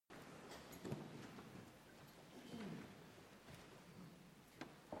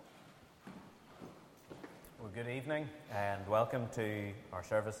evening and welcome to our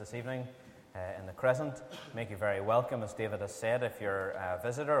service this evening in the Crescent. Make you very welcome, as David has said, if you're a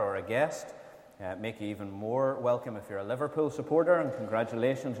visitor or a guest. Make you even more welcome if you're a Liverpool supporter, and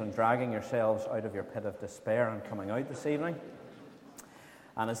congratulations on dragging yourselves out of your pit of despair and coming out this evening.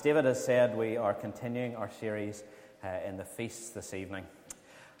 And as David has said, we are continuing our series in the feasts this evening.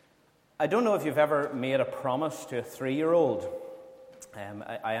 I don't know if you've ever made a promise to a 3-year-old.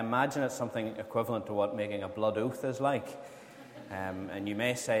 I imagine it's something equivalent to what making a blood oath is like. And you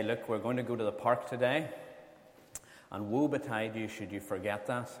may say, look, we're going to go to the park today, and woe betide you should you forget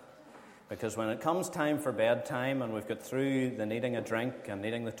that. Because when it comes time for bedtime and we've got through the needing a drink and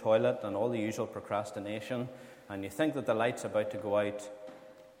needing the toilet and all the usual procrastination, and you think that the light's about to go out,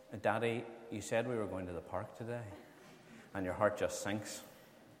 Daddy, you said we were going to the park today. And your heart just sinks.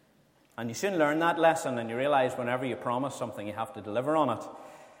 And you soon learn that lesson, and you realize whenever you promise something, you have to deliver on it.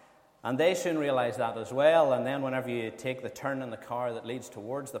 And they soon realize that as well. And then whenever you take the turn in the car that leads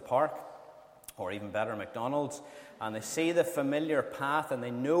towards the park, or even better, McDonald's, and they see the familiar path and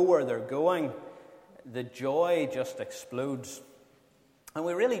they know where they're going, the joy just explodes. And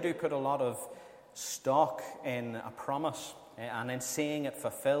we really do put a lot of stock in a promise and in seeing it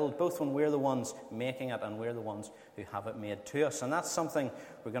fulfilled, both when we're the ones making it and we're the ones who have it made to us. And that's something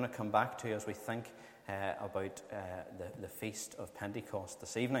we're going to come back to as we think about the Feast of Pentecost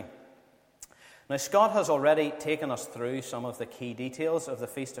this evening. Now, Scott has already taken us through some of the key details of the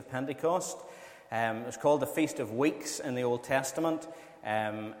Feast of Pentecost. It's called the Feast of Weeks in the Old Testament.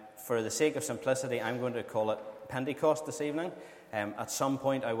 For the sake of simplicity, I'm going to call it Pentecost this evening. At some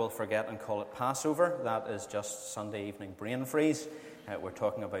point, I will forget and call it Passover. That is just Sunday evening brain freeze. We're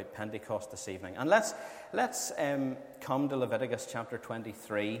talking about Pentecost this evening. And let's come to Leviticus chapter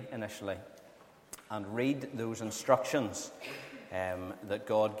 23 initially and read those instructions that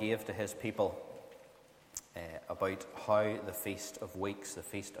God gave to his people about how the Feast of Weeks, the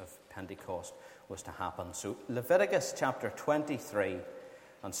Feast of Pentecost, was to happen. So Leviticus chapter 23,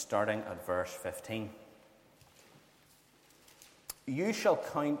 and starting at verse 15. You shall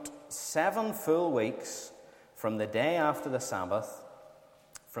count 7 full weeks from the day after the Sabbath,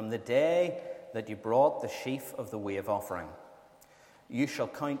 from the day that you brought the sheaf of the wave offering. You shall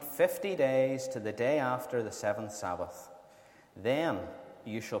count 50 days to the day after the 7th Sabbath. Then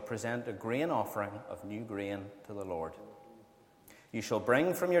you shall present a grain offering of new grain to the Lord. You shall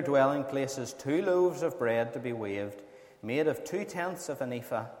bring from your dwelling places 2 loaves of bread to be waved, made of 2/10 of an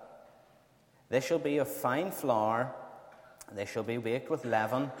ephah. They shall be of fine flour. They shall be baked with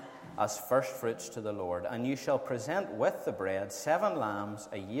leaven as first fruits to the Lord. And you shall present with the bread 7 lambs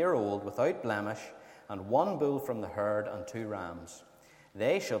a year old without blemish, and 1 bull from the herd and 2 rams.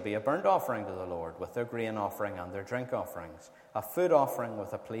 They shall be a burnt offering to the Lord with their grain offering and their drink offerings, a food offering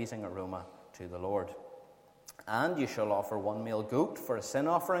with a pleasing aroma to the Lord. And you shall offer 1 male goat for a sin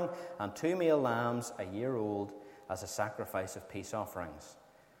offering, and 2 male lambs a year old as a sacrifice of peace offerings.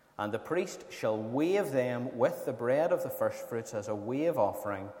 And the priest shall wave them with the bread of the firstfruits as a wave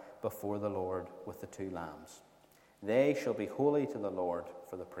offering before the Lord with the 2 lambs. They shall be holy to the Lord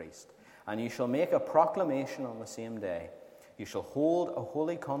for the priest. And you shall make a proclamation on the same day. You shall hold a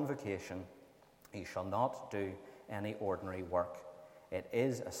holy convocation. You shall not do any ordinary work. It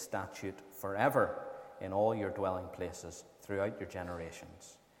is a statute forever in all your dwelling places throughout your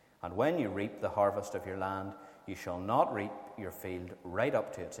generations. And when you reap the harvest of your land, you shall not reap your field right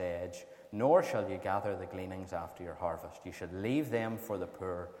up to its edge, nor shall you gather the gleanings after your harvest. You should leave them for the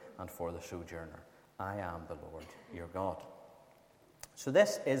poor and for the sojourner. I am the Lord your God. So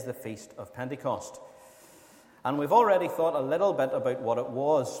this is the Feast of Pentecost. And we've already thought a little bit about what it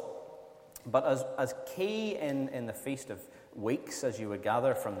was. But as key in the Feast of Weeks, as you would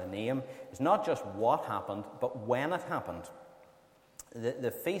gather from the name, is not just what happened, but when it happened.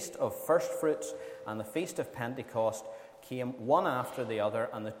 The Feast of First Fruits and the Feast of Pentecost came one after the other,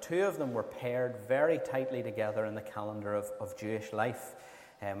 and the 2 of them were paired very tightly together in the calendar of Jewish life.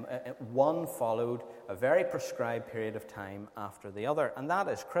 One followed a very prescribed period of time after the other, and that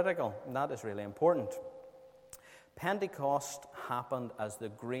is critical, and that is really important. Pentecost happened as the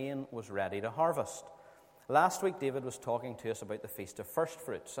grain was ready to harvest. Last week, David was talking to us about the Feast of First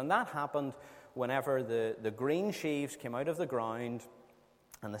Fruits, and that happened whenever the green sheaves came out of the ground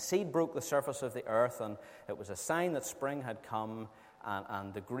and the seed broke the surface of the earth, and it was a sign that spring had come,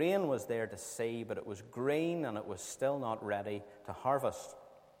 and the grain was there to see, but it was green and it was still not ready to harvest.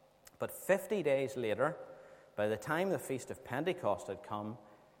 But 50 days later, by the time the Feast of Pentecost had come,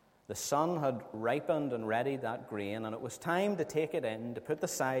 the sun had ripened and readied that grain, and it was time to take it in, to put the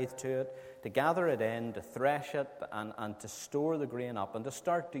scythe to it, to gather it in, to thresh it, and to store the grain up, and to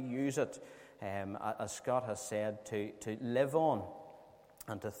start to use it as Scott has said, to live on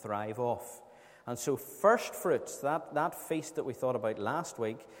and to thrive off. And so first fruits, that feast that we thought about last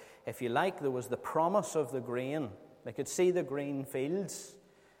week, if you like, there was the promise of the grain. They could see the green fields.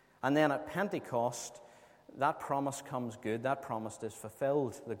 And then at Pentecost, that promise comes good. That promise is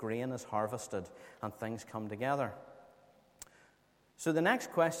fulfilled. The grain is harvested and things come together. So the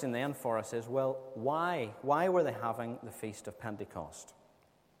next question then for us is, well, why? Why were they having the Feast of Pentecost?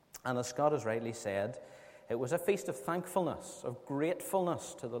 And as Scott has rightly said, it was a feast of thankfulness, of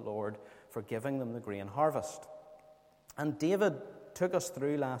gratefulness to the Lord for giving them the grain harvest. And David took us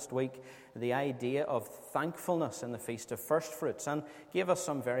through last week the idea of thankfulness in the Feast of First Fruits and gave us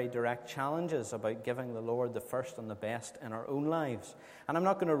some very direct challenges about giving the Lord the first and the best in our own lives. And I'm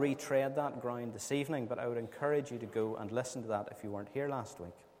not going to retread that ground this evening, but I would encourage you to go and listen to that if you weren't here last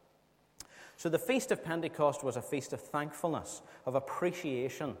week. So the Feast of Pentecost was a feast of thankfulness, of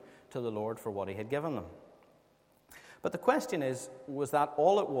appreciation to the Lord for what he had given them. But the question is, was that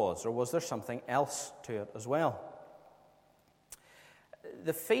all it was, or was there something else to it as well?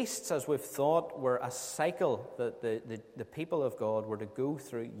 The feasts, as we've thought, were a cycle that the people of God were to go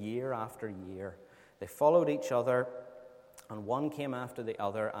through year after year. They followed each other, and one came after the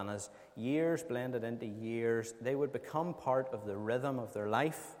other, and as years blended into years, they would become part of the rhythm of their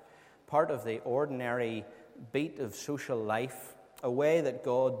life, part of the ordinary beat of social life, a way that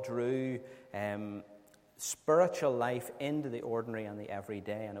God drew spiritual life into the ordinary and the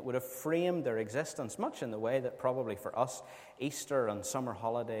everyday, and it would have framed their existence much in the way that probably for us Easter and summer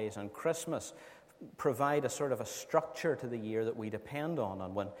holidays and Christmas provide a sort of a structure to the year that we depend on.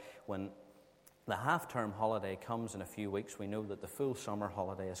 And when the half-term holiday comes in a few weeks, we know that the full summer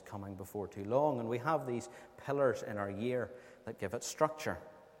holiday is coming before too long, and we have these pillars in our year that give it structure.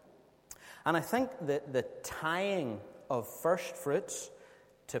 And I think that the tying of first fruits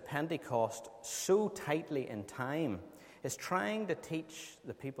to Pentecost so tightly in time is trying to teach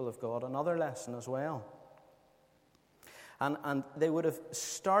the people of God another lesson as well. And they would have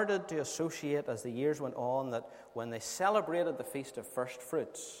started to associate as the years went on that when they celebrated the Feast of First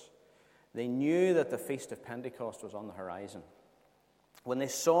Fruits, they knew that the Feast of Pentecost was on the horizon. When they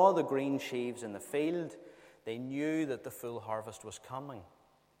saw the green sheaves in the field, they knew that the full harvest was coming.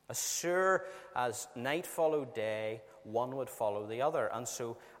 As sure as night followed day, one would follow the other. And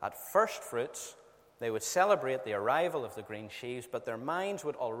so at first fruits, they would celebrate the arrival of the green sheaves, but their minds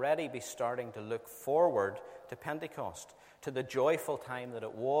would already be starting to look forward to Pentecost, to the joyful time that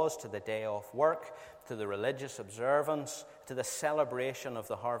it was, to the day off work, to the religious observance, to the celebration of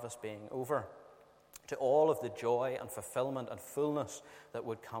the harvest being over, to all of the joy and fulfillment and fullness that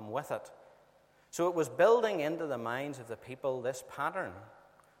would come with it. So it was building into the minds of the people this pattern.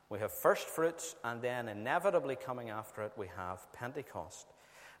 We have first fruits, and then inevitably coming after it, we have Pentecost.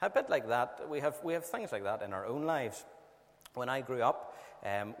 A bit like that, we have things like that in our own lives. When I grew up,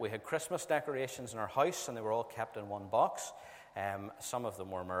 we had Christmas decorations in our house, and they were all kept in one box. Some of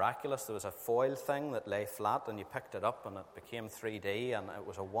them were miraculous. There was a foil thing that lay flat, and you picked it up, and it became 3D, and it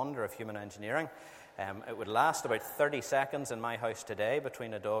was a wonder of human engineering. It would last about 30 seconds in my house today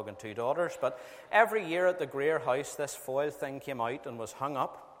between a dog and two daughters. But every year at the Greer house, this foil thing came out and was hung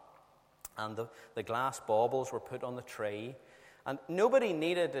up, and the glass baubles were put on the tree. And nobody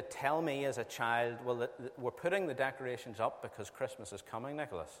needed to tell me as a child, well, we're putting the decorations up because Christmas is coming,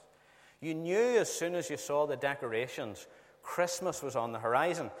 Nicholas. You knew as soon as you saw the decorations, Christmas was on the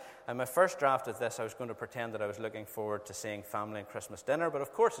horizon. And my first draft of this, I was going to pretend that I was looking forward to seeing family and Christmas dinner, but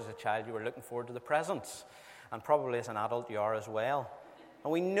of course as a child you were looking forward to the presents. And probably as an adult you are as well.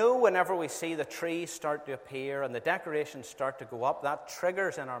 And we know whenever we see the trees start to appear and the decorations start to go up, that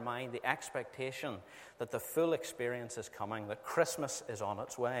triggers in our mind the expectation that the full experience is coming, that Christmas is on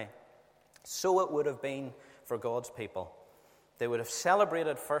its way. So it would have been for God's people. They would have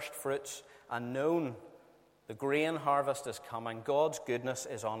celebrated first fruits and known the grain harvest is coming, God's goodness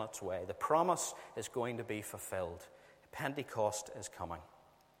is on its way, the promise is going to be fulfilled. Pentecost is coming.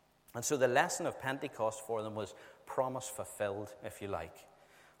 And so the lesson of Pentecost for them was promise fulfilled, if you like.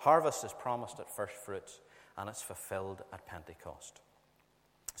 Harvest is promised at first fruits, and it's fulfilled at Pentecost.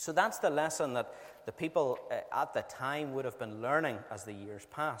 So that's the lesson that the people at the time would have been learning as the years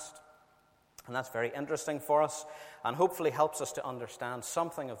passed. And that's very interesting for us, and hopefully helps us to understand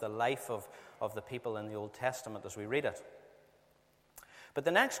something of the life of the people in the Old Testament as we read it. But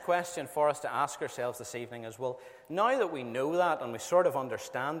the next question for us to ask ourselves this evening is, well, now that we know that and we sort of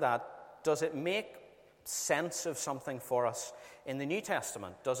understand that, does it make sense of something for us in the New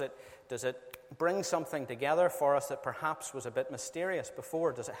Testament? Does it bring something together for us that perhaps was a bit mysterious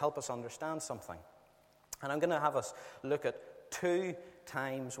before? Does it help us understand something? And I'm going to have us look at two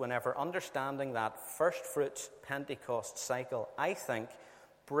times whenever understanding that first fruits Pentecost cycle, I think,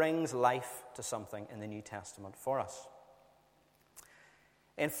 brings life to something in the New Testament for us.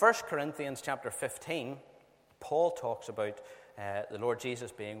 In 1 Corinthians chapter 15, Paul talks about the Lord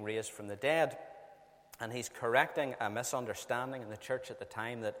Jesus being raised from the dead. And he's correcting a misunderstanding in the church at the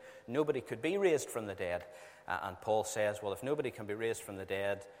time that nobody could be raised from the dead. And Paul says, well, if nobody can be raised from the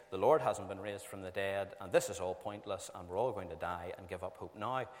dead, the Lord hasn't been raised from the dead, and this is all pointless, and we're all going to die and give up hope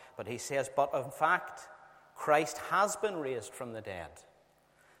now. But he says, but in fact, Christ has been raised from the dead,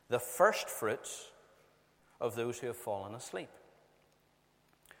 the first fruits of those who have fallen asleep.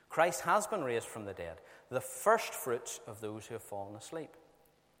 Christ has been raised from the dead, the first fruits of those who have fallen asleep.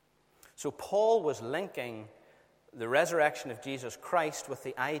 So Paul was linking the resurrection of Jesus Christ with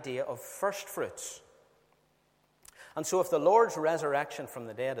the idea of first fruits. And so if the Lord's resurrection from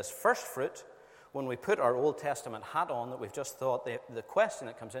the dead is first fruit, when we put our Old Testament hat on that we've just thought, the question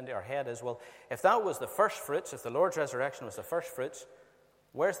that comes into our head is, well, if that was the first fruits, if the Lord's resurrection was the first fruits,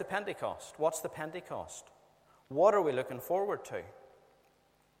 where's the Pentecost? What's the Pentecost? What are we looking forward to?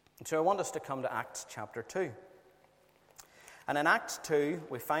 And so I want us to come to Acts chapter 2. And in Acts 2,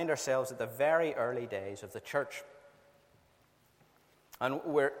 we find ourselves at the very early days of the church. And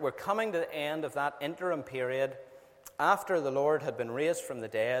we're coming to the end of that interim period after the Lord had been raised from the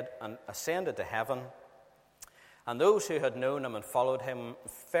dead and ascended to heaven. And those who had known him and followed him,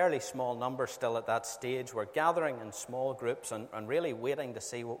 fairly small numbers still at that stage, were gathering in small groups and really waiting to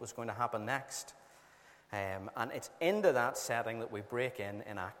see what was going to happen next. And it's into that setting that we break in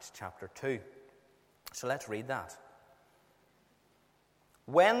Acts chapter 2. So let's read that.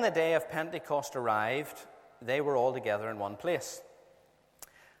 When the day of Pentecost arrived, they were all together in one place.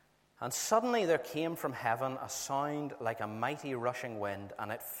 And suddenly there came from heaven a sound like a mighty rushing wind,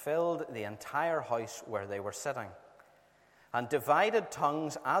 and it filled the entire house where they were sitting. And divided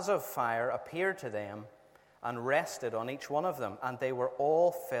tongues as of fire appeared to them and rested on each one of them. And they were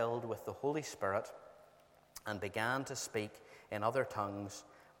all filled with the Holy Spirit and began to speak in other tongues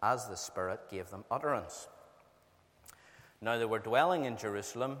as the Spirit gave them utterance. Now there were dwelling in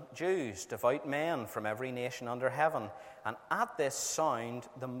Jerusalem Jews, devout men from every nation under heaven. And at this sound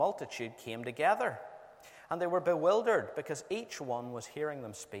the multitude came together. And they were bewildered because each one was hearing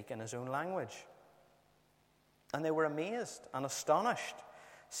them speak in his own language. And they were amazed and astonished,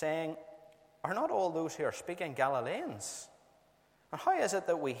 saying, are not all those who are speaking Galileans? And how is it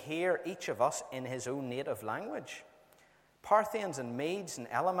that we hear each of us in his own native language? Parthians and Medes and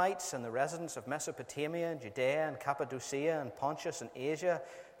Elamites and the residents of Mesopotamia and Judea and Cappadocia and Pontus and Asia,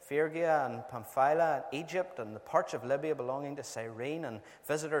 Phrygia and Pamphylia and Egypt and the parts of Libya belonging to Cyrene and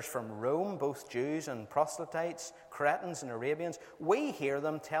visitors from Rome, both Jews and proselytes, Cretans and Arabians, we hear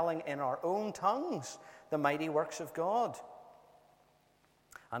them telling in our own tongues the mighty works of God.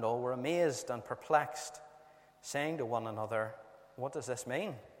 And all were amazed and perplexed, saying to one another, what does this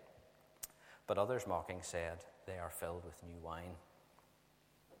mean? But others mocking said, they are filled with new wine.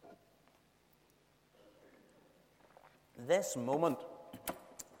 This moment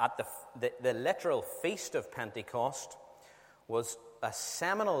at the literal feast of Pentecost was a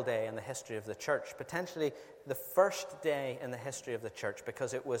seminal day in the history of the church, potentially the first day in the history of the church,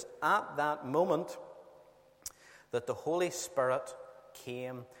 because it was at that moment that the Holy Spirit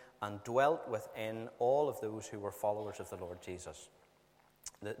came and dwelt within all of those who were followers of the Lord Jesus.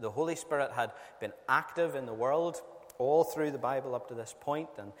 The Holy Spirit had been active in the world all through the Bible up to this point,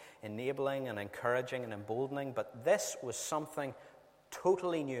 and enabling and encouraging and emboldening, but this was something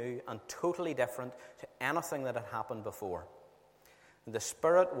totally new and totally different to anything that had happened before. The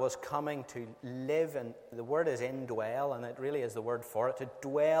Spirit was coming to live, and the word is indwell, and it really is the word for it, to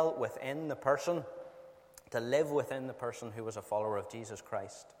dwell within the person, to live within the person who was a follower of Jesus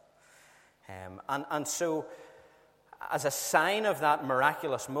Christ. And so, as a sign of that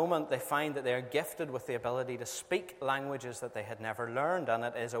miraculous moment, they find that they are gifted with the ability to speak languages that they had never learned, and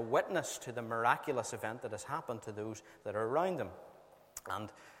it is a witness to the miraculous event that has happened to those that are around them. And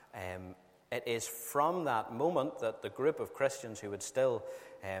it is from that moment that the group of Christians who would still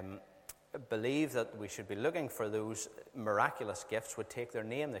believe that we should be looking for those miraculous gifts would take their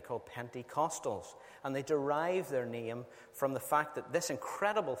name. They're called Pentecostals, and they derive their name from the fact that this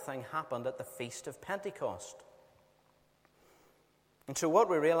incredible thing happened at the Feast of Pentecost. And so what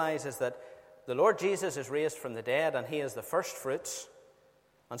we realize is that the Lord Jesus is raised from the dead, and he is the first fruits.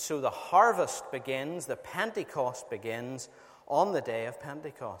 And so the harvest begins, the Pentecost begins on the day of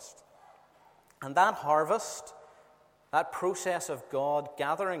Pentecost. And that harvest, that process of God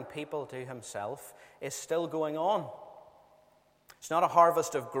gathering people to himself, is still going on. It's not a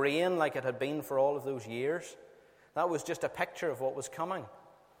harvest of grain like it had been for all of those years. That was just a picture of what was coming.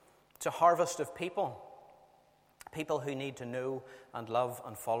 It's a harvest of people. People who need to know and love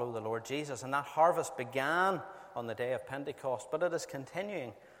and follow the Lord Jesus. And that harvest began on the day of Pentecost, but it is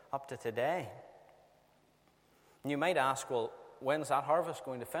continuing up to today. And you might ask, well, when's that harvest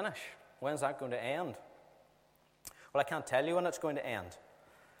going to finish? When's that going to end? Well, I can't tell you when it's going to end.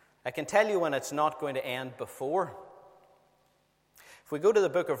 I can tell you when it's not going to end before. If we go to the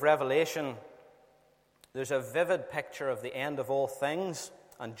book of Revelation, there's a vivid picture of the end of all things.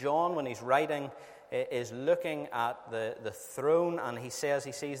 And John, when he's writing, is looking at the throne, and he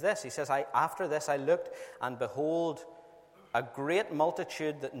sees this. He says, after this I looked, and behold, a great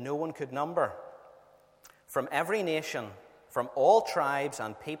multitude that no one could number, from every nation, from all tribes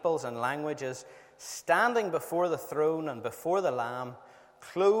and peoples and languages, standing before the throne and before the Lamb,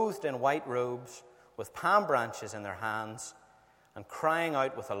 clothed in white robes, with palm branches in their hands, and crying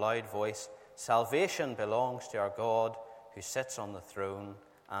out with a loud voice, "Salvation belongs to our God who sits on the throne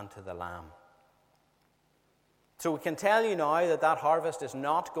and to the Lamb." So we can tell you now that harvest is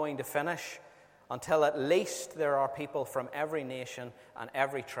not going to finish until at least there are people from every nation and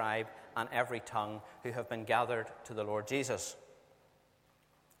every tribe and every tongue who have been gathered to the Lord Jesus.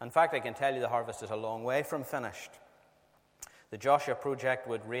 In fact, I can tell you the harvest is a long way from finished. The Joshua Project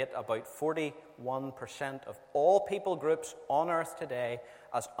would rate about 41% of all people groups on earth today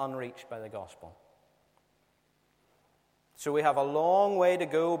as unreached by the gospel. So we have a long way to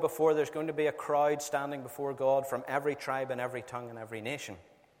go before there's going to be a crowd standing before God from every tribe and every tongue and every nation.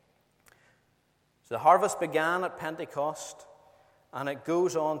 So the harvest began at Pentecost, and it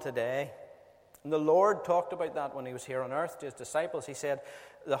goes on today. And the Lord talked about that when he was here on earth to his disciples. He said,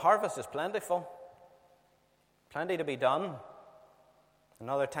 the harvest is plentiful, plenty to be done.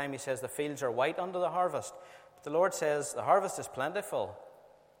 Another time he says, the fields are white unto the harvest. But the Lord says, the harvest is plentiful,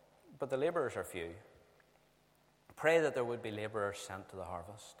 but the laborers are few. Pray that there would be laborers sent to the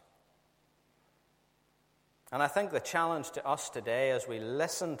harvest. And I think the challenge to us today as we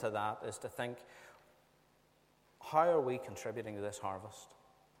listen to that is to think, how are we contributing to this harvest?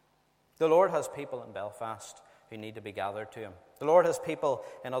 The Lord has people in Belfast who need to be gathered to him. The Lord has people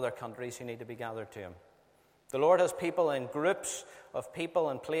in other countries who need to be gathered to him. The Lord has people in groups of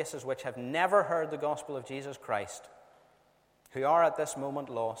people in places which have never heard the gospel of Jesus Christ, who are at this moment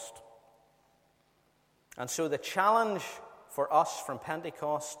lost. And so the challenge for us from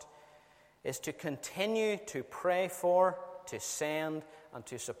Pentecost is to continue to pray for, to send, and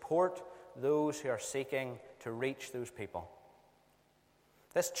to support those who are seeking to reach those people.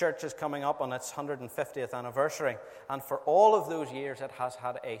 This church is coming up on its 150th anniversary, and for all of those years it has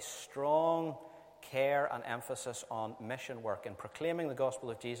had a strong care and emphasis on mission work and proclaiming the gospel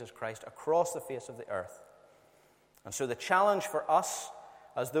of Jesus Christ across the face of the earth. And so the challenge for us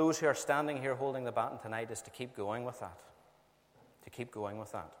as those who are standing here holding the baton tonight is to keep going with that. To keep going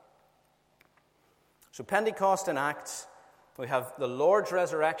with that. So Pentecost in Acts, we have the Lord's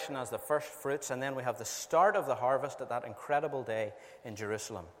resurrection as the first fruits, and then we have the start of the harvest at that incredible day in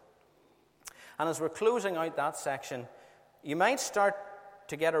Jerusalem. And as we're closing out that section, you might start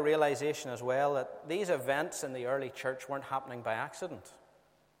to get a realization as well that these events in the early church weren't happening by accident.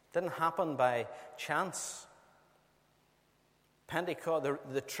 Didn't happen by chance. Pentecost,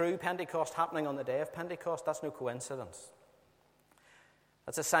 the true Pentecost happening on the day of Pentecost, that's no coincidence.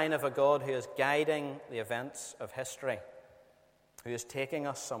 That's a sign of a God who is guiding the events of history, who is taking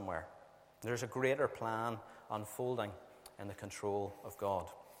us somewhere. There's a greater plan unfolding in the control of God.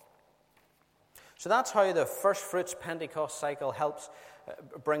 So that's how the first fruits Pentecost cycle helps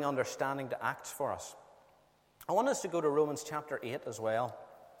bring understanding to Acts for us. I want us to go to Romans chapter 8 as well.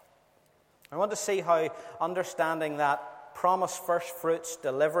 I want to see how understanding that promised first fruits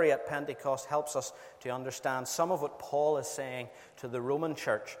delivery at Pentecost helps us to understand some of what Paul is saying to the Roman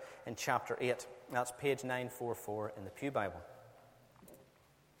church in chapter 8. That's page 944 in the Pew Bible.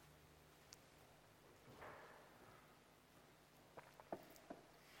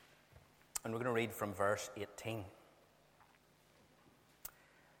 And we're going to read from verse 18.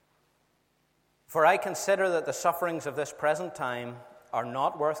 For I consider that the sufferings of this present time are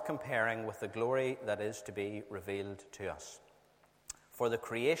not worth comparing with the glory that is to be revealed to us. For the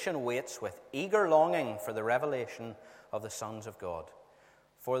creation waits with eager longing for the revelation of the sons of God.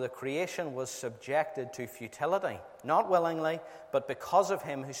 For the creation was subjected to futility, not willingly, but because of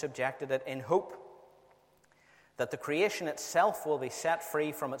him who subjected it in hope, that the creation itself will be set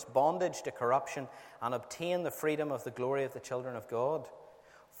free from its bondage to corruption and obtain the freedom of the glory of the children of God.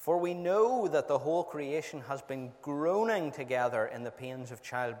 For we know that the whole creation has been groaning together in the pains of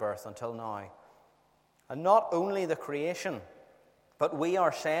childbirth until now. And not only the creation, but we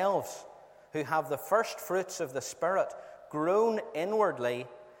ourselves, who have the first fruits of the Spirit, groan inwardly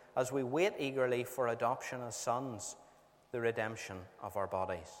as we wait eagerly for adoption as sons, the redemption of our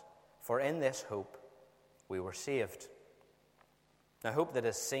bodies. For in this hope we were saved. Now, hope that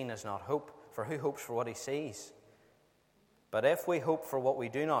is seen is not hope, for who hopes for what he sees? But if we hope for what we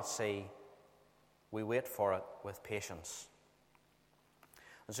do not see, we wait for it with patience.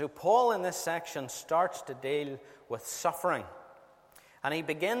 And so Paul in this section starts to deal with suffering. And he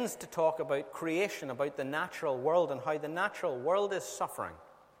begins to talk about creation, about the natural world, and how the natural world is suffering.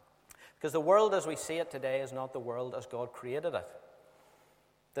 Because the world as we see it today is not the world as God created it.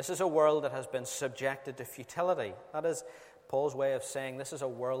 This is a world that has been subjected to futility. That is Paul's way of saying this is a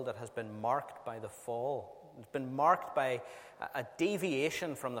world that has been marked by the fall. It's been marked by a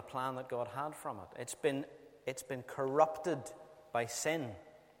deviation from the plan that God had from it. It's been corrupted by sin.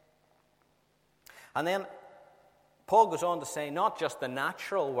 And then Paul goes on to say not just the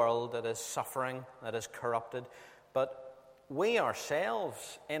natural world that is suffering, that is corrupted, but we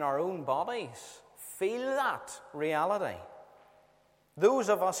ourselves in our own bodies feel that reality. Those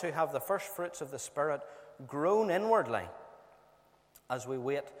of us who have the first fruits of the Spirit groan inwardly as we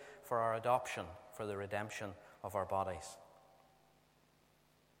wait for our adoption, for the redemption of our bodies.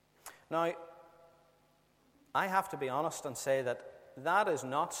 Now, I have to be honest and say that is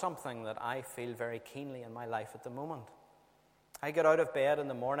not something that I feel very keenly in my life at the moment. I get out of bed in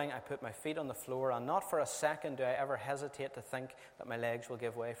the morning, I put my feet on the floor, and not for a second do I ever hesitate to think that my legs will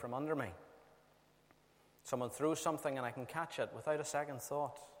give way from under me. Someone throws something and I can catch it without a second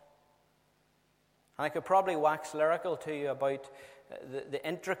thought. And I could probably wax lyrical to you about the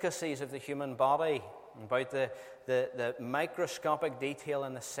intricacies of the human body, about the microscopic detail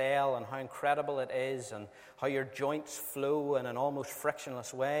in the cell and how incredible it is and how your joints flow in an almost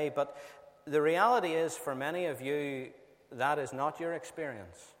frictionless way. But the reality is, for many of you, that is not your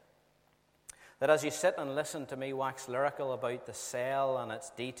experience. That as you sit and listen to me wax lyrical about the cell and its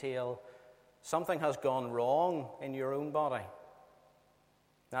detail, something has gone wrong in your own body.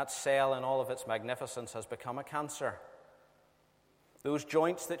 That cell in all of its magnificence has become a cancer. Those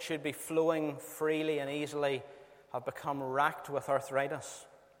joints that should be flowing freely and easily have become racked with arthritis.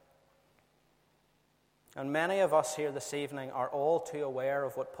 And many of us here this evening are all too aware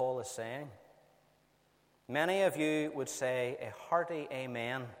of what Paul is saying. Many of you would say a hearty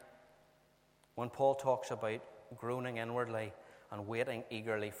amen when Paul talks about groaning inwardly and waiting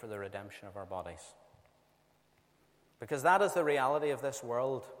eagerly for the redemption of our bodies. Because that is the reality of this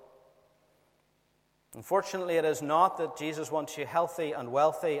world. Unfortunately, it is not that Jesus wants you healthy and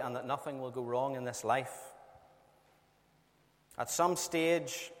wealthy and that nothing will go wrong in this life. At some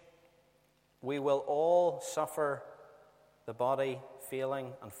stage, we will all suffer the body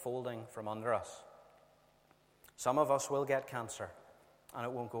failing and folding from under us. Some of us will get cancer and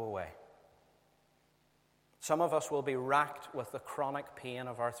it won't go away. Some of us will be racked with the chronic pain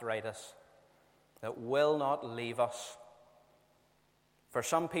of arthritis that will not leave us. For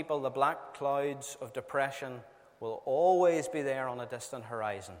some people, the black clouds of depression will always be there on a distant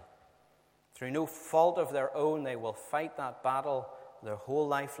horizon. Through no fault of their own, they will fight that battle their whole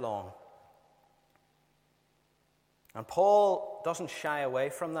life long. And Paul doesn't shy away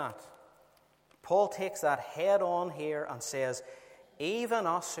from that. Paul takes that head on here and says, even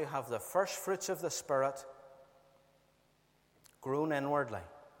us who have the first fruits of the Spirit groan inwardly.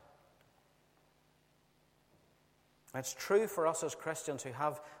 It's true for us as Christians who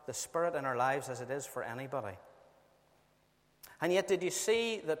have the Spirit in our lives as it is for anybody. And yet, did you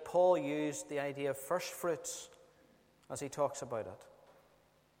see that Paul used the idea of first fruits as he talks about it?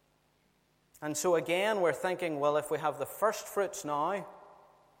 And so again, we're thinking, well, if we have the first fruits now,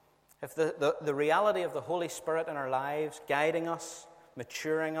 if the reality of the Holy Spirit in our lives, guiding us,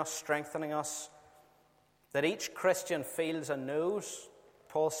 maturing us, strengthening us, that each Christian feels and knows,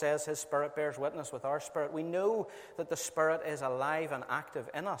 Paul says his Spirit bears witness with our spirit. We know that the Spirit is alive and active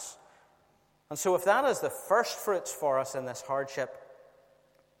in us. And so if that is the first fruits for us in this hardship,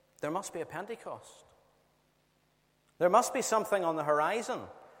 there must be a Pentecost. There must be something on the horizon.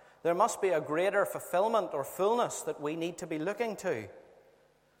 There must be a greater fulfillment or fullness that we need to be looking to.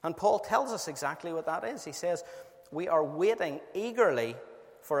 And Paul tells us exactly what that is. He says, we are waiting eagerly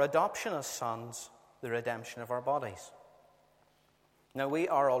for adoption as sons, the redemption of our bodies. Now, we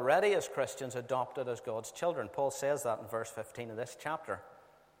are already, as Christians, adopted as God's children. Paul says that in verse 15 of this chapter.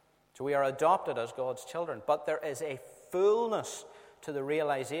 So we are adopted as God's children. But there is a fullness to the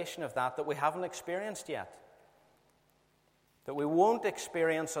realization of that we haven't experienced yet. That we won't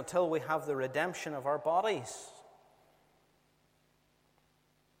experience until we have the redemption of our bodies.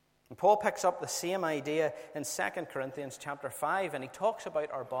 And Paul picks up the same idea in 2 Corinthians chapter 5, and he talks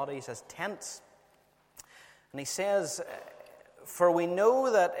about our bodies as tents. And he says, "For we know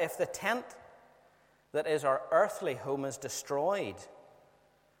that if the tent that is our earthly home is destroyed,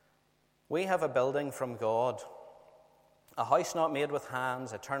 we have a building from God, a house not made with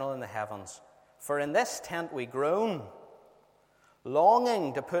hands, eternal in the heavens. For in this tent we groan,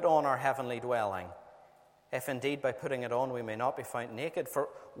 longing to put on our heavenly dwelling, if indeed by putting it on we may not be found naked. For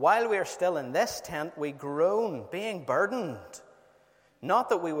while we are still in this tent we groan, being burdened, not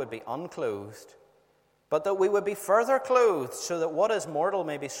that we would be unclothed, but that we would be further clothed, so that what is mortal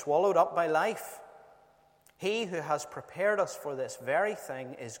may be swallowed up by life. He who has prepared us for this very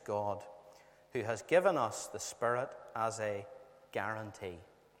thing is God, who has given us the Spirit as a guarantee."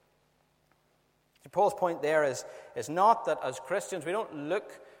 So Paul's point there is not that as Christians we don't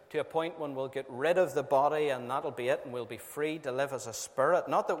look to a point when we'll get rid of the body and that'll be it and we'll be free to live as a spirit.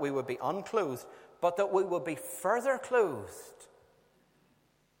 Not that we would be unclothed, but that we would be further clothed.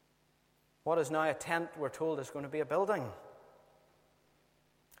 What is now a tent, we're told, is going to be a building.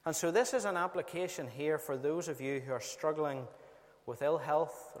 And so this is an application here for those of you who are struggling with ill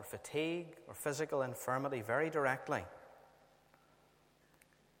health or fatigue or physical infirmity very directly.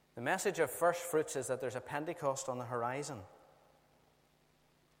 The message of first fruits is that there's a Pentecost on the horizon.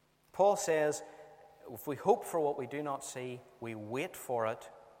 Paul says, if we hope for what we do not see, we wait for it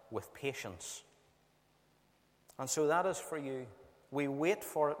with patience. And so that is for you. We wait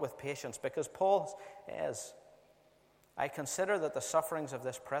for it with patience, because Paul says, "I consider that the sufferings of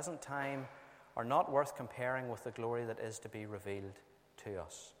this present time are not worth comparing with the glory that is to be revealed to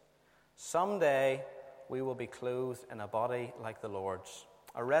us. Someday we will be clothed in a body like the Lord's,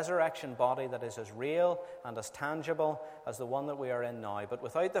 a resurrection body that is as real and as tangible as the one that we are in now, but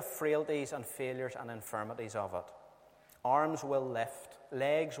without the frailties and failures and infirmities of it. Arms will lift,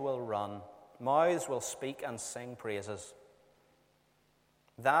 legs will run, mouths will speak and sing praises.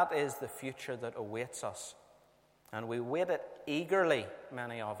 That is the future that awaits us, and we wait it eagerly,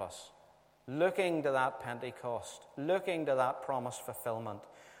 many of us, looking to that Pentecost, looking to that promised fulfillment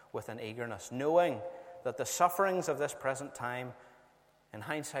with an eagerness, knowing that the sufferings of this present time, in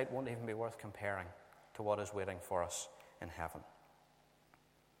hindsight, won't even be worth comparing to what is waiting for us in heaven."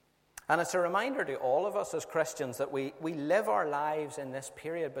 And it's a reminder to all of us as Christians that we live our lives in this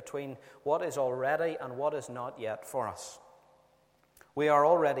period between what is already and what is not yet for us. We are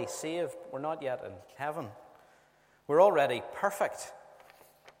already saved. We're not yet in heaven. We're already perfect.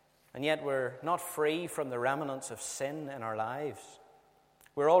 And yet we're not free from the remnants of sin in our lives.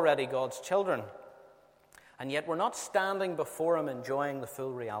 We're already God's children. And yet we're not standing before Him enjoying the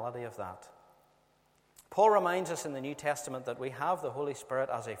full reality of that. Paul reminds us in the New Testament that we have the Holy Spirit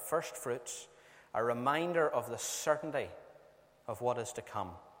as a first fruits, a reminder of the certainty of what is to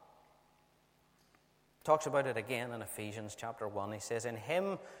come. Talks about it again in Ephesians chapter 1. He says, "In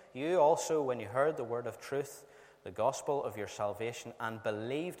Him you also, when you heard the word of truth, the gospel of your salvation, and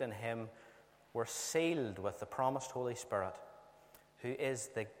believed in Him, were sealed with the promised Holy Spirit, who is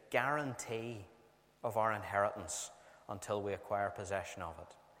the guarantee of our inheritance until we acquire possession of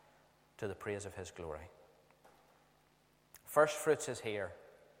it, to the praise of His glory." First fruits is here,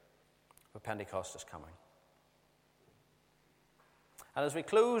 but Pentecost is coming. And as we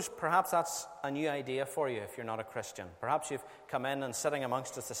close, perhaps that's a new idea for you if you're not a Christian. Perhaps you've come in and sitting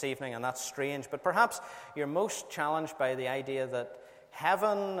amongst us this evening and that's strange, but perhaps you're most challenged by the idea that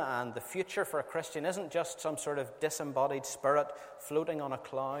heaven and the future for a Christian isn't just some sort of disembodied spirit floating on a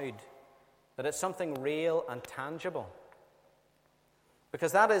cloud, that it's something real and tangible.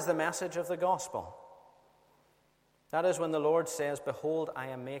 Because that is the message of the gospel. That is when the Lord says, "Behold, I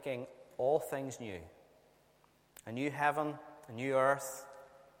am making all things new. A new heaven, a new earth."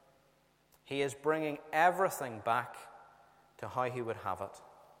 He is bringing everything back to how He would have it.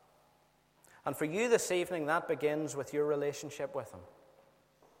 And for you this evening, that begins with your relationship with Him.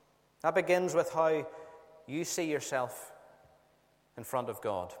 That begins with how you see yourself in front of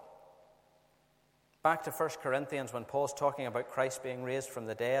God. Back to 1 Corinthians when Paul's talking about Christ being raised from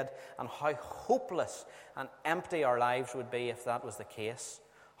the dead and how hopeless and empty our lives would be if that was the case.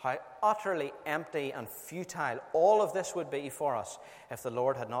 How utterly empty and futile all of this would be for us if the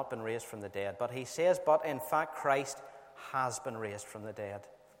Lord had not been raised from the dead. But he says, "But in fact Christ has been raised from the dead,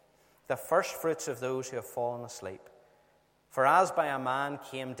 the first fruits of those who have fallen asleep. For as by a man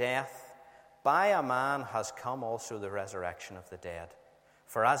came death, by a man has come also the resurrection of the dead.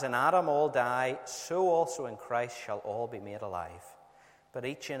 For as in Adam all die, so also in Christ shall all be made alive, but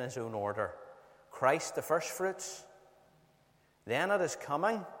each in his own order. Christ the first fruits, then at His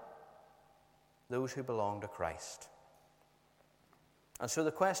coming, those who belong to Christ." And so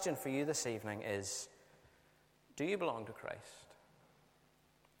the question for you this evening is, do you belong to Christ?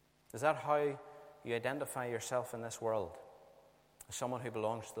 Is that how you identify yourself in this world? As someone who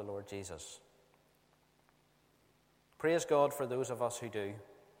belongs to the Lord Jesus? Praise God for those of us who do.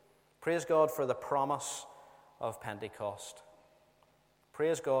 Praise God for the promise of Pentecost.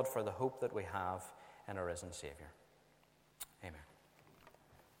 Praise God for the hope that we have in a risen Saviour. Amen.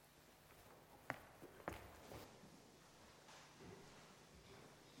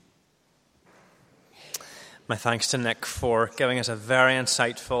 My thanks to Nick for giving us a very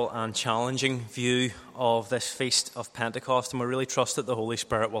insightful and challenging view of this feast of Pentecost, and we really trust that the Holy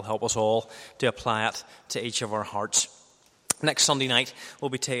Spirit will help us all to apply it to each of our hearts. Next Sunday night, we'll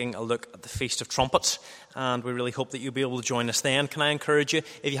be taking a look at the Feast of Trumpets, and we really hope that you'll be able to join us then. Can I encourage you,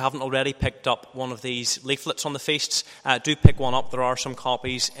 if you haven't already picked up one of these leaflets on the feasts, do pick one up. There are some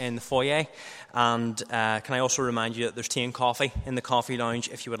copies in the foyer. And can I also remind you that there's tea and coffee in the coffee lounge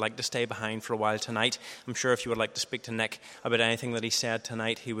if you would like to stay behind for a while tonight. I'm sure if you would like to speak to Nick about anything that he said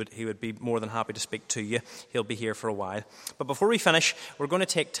tonight, he would be more than happy to speak to you. He'll be here for a while. But before we finish, we're going to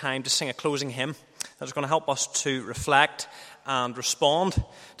take time to sing a closing hymn that's going to help us to reflect and respond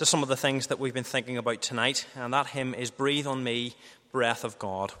to some of the things that we've been thinking about tonight. And that hymn is Breathe on Me, Breath of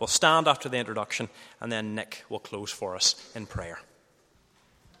God. We'll stand after the introduction, and then Nick will close for us in prayer.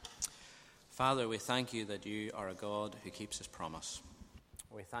 Father, we thank you that you are a God who keeps his promise.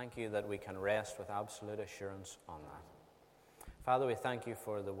 We thank you that we can rest with absolute assurance on that. Father, we thank you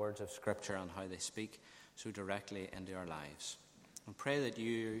for the words of Scripture and how they speak so directly into our lives. And pray that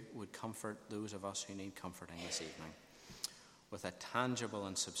you would comfort those of us who need comforting this evening with a tangible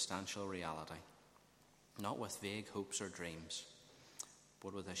and substantial reality, not with vague hopes or dreams,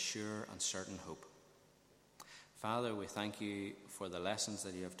 but with a sure and certain hope. Father, we thank you for the lessons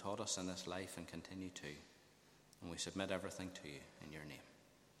that you have taught us in this life and continue to. And we submit everything to you in your name.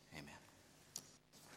 Amen.